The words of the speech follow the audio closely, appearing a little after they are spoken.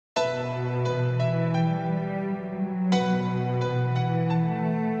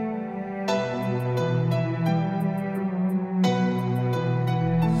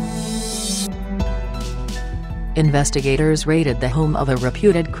Investigators raided the home of a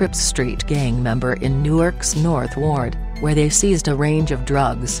reputed Crips street gang member in Newark's North Ward, where they seized a range of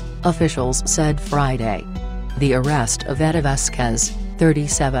drugs, officials said Friday. The arrest of Etta Vasquez,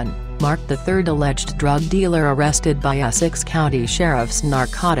 37, marked the third alleged drug dealer arrested by Essex County Sheriff's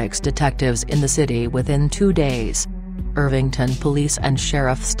narcotics detectives in the city within 2 days. Irvington police and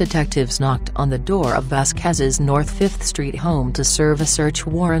sheriff's detectives knocked on the door of Vasquez's North 5th Street home to serve a search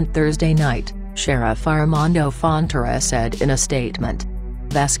warrant Thursday night, Sheriff Armando Fontoura said in a statement.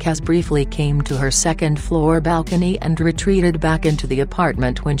 Vasquez briefly came to her second-floor balcony and retreated back into the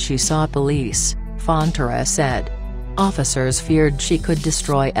apartment when she saw police, Fontoura said. Officers feared she could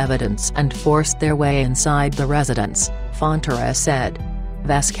destroy evidence and forced their way inside the residence, Fontoura said.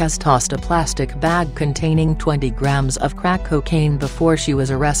 Vasquez tossed a plastic bag containing 20 grams of crack cocaine before she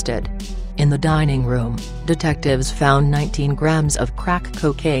was arrested. In the dining room, detectives found 19 grams of crack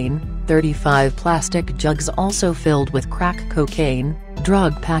cocaine, 35 plastic jugs also filled with crack cocaine,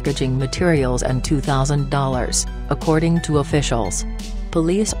 drug packaging materials and $2,000, according to officials.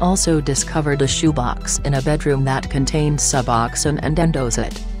 Police also discovered a shoebox in a bedroom that contained Suboxone and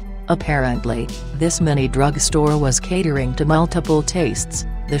Endozit. Apparently, this mini drugstore was catering to multiple tastes,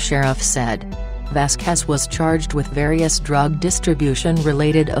 the sheriff said. Vasquez was charged with various drug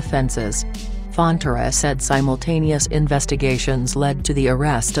distribution-related offenses. Fontoura said simultaneous investigations led to the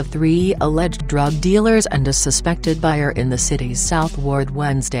arrest of 3 alleged drug dealers and a suspected buyer in the city's South Ward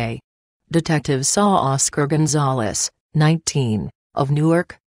Wednesday. Detectives saw Oscar Gonzalez, 19, of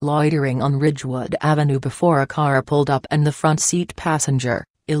Newark, loitering on Ridgewood Avenue before a car pulled up and the front seat passenger,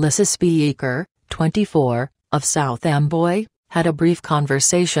 Alyssa Speaker, 24, of South Amboy, had a brief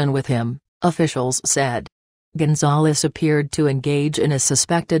conversation with him, officials said. Gonzalez appeared to engage in a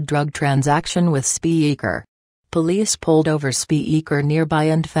suspected drug transaction with Speaker. Police pulled over Speaker nearby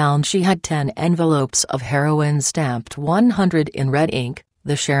and found she had 10 envelopes of heroin stamped 100 in red ink,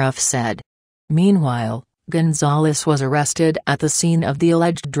 the sheriff said. Meanwhile, Gonzalez was arrested at the scene of the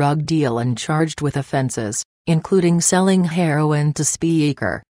alleged drug deal and charged with offenses, including selling heroin to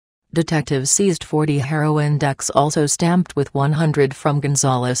Speaker. Detectives seized 40 heroin decks also stamped with 100 from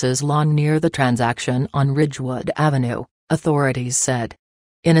Gonzalez's lawn near the transaction on Ridgewood Avenue, authorities said.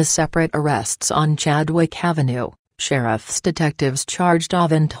 In a separate arrests on Chadwick Avenue, sheriff's detectives charged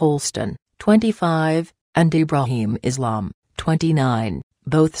Avent Holston, 25, and Ibrahim Islam, 29,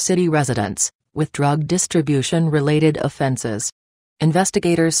 both city residents, with drug distribution-related offenses.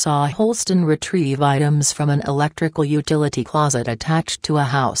 Investigators saw Holston retrieve items from an electrical utility closet attached to a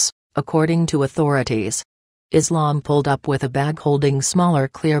house, according to authorities. Islam pulled up with a bag holding smaller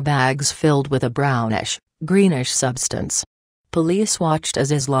clear bags filled with a brownish, greenish substance. Police watched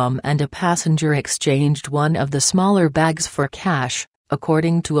as Islam and a passenger exchanged one of the smaller bags for cash,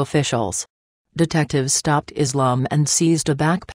 according to officials. Detectives stopped Islam and seized a backpack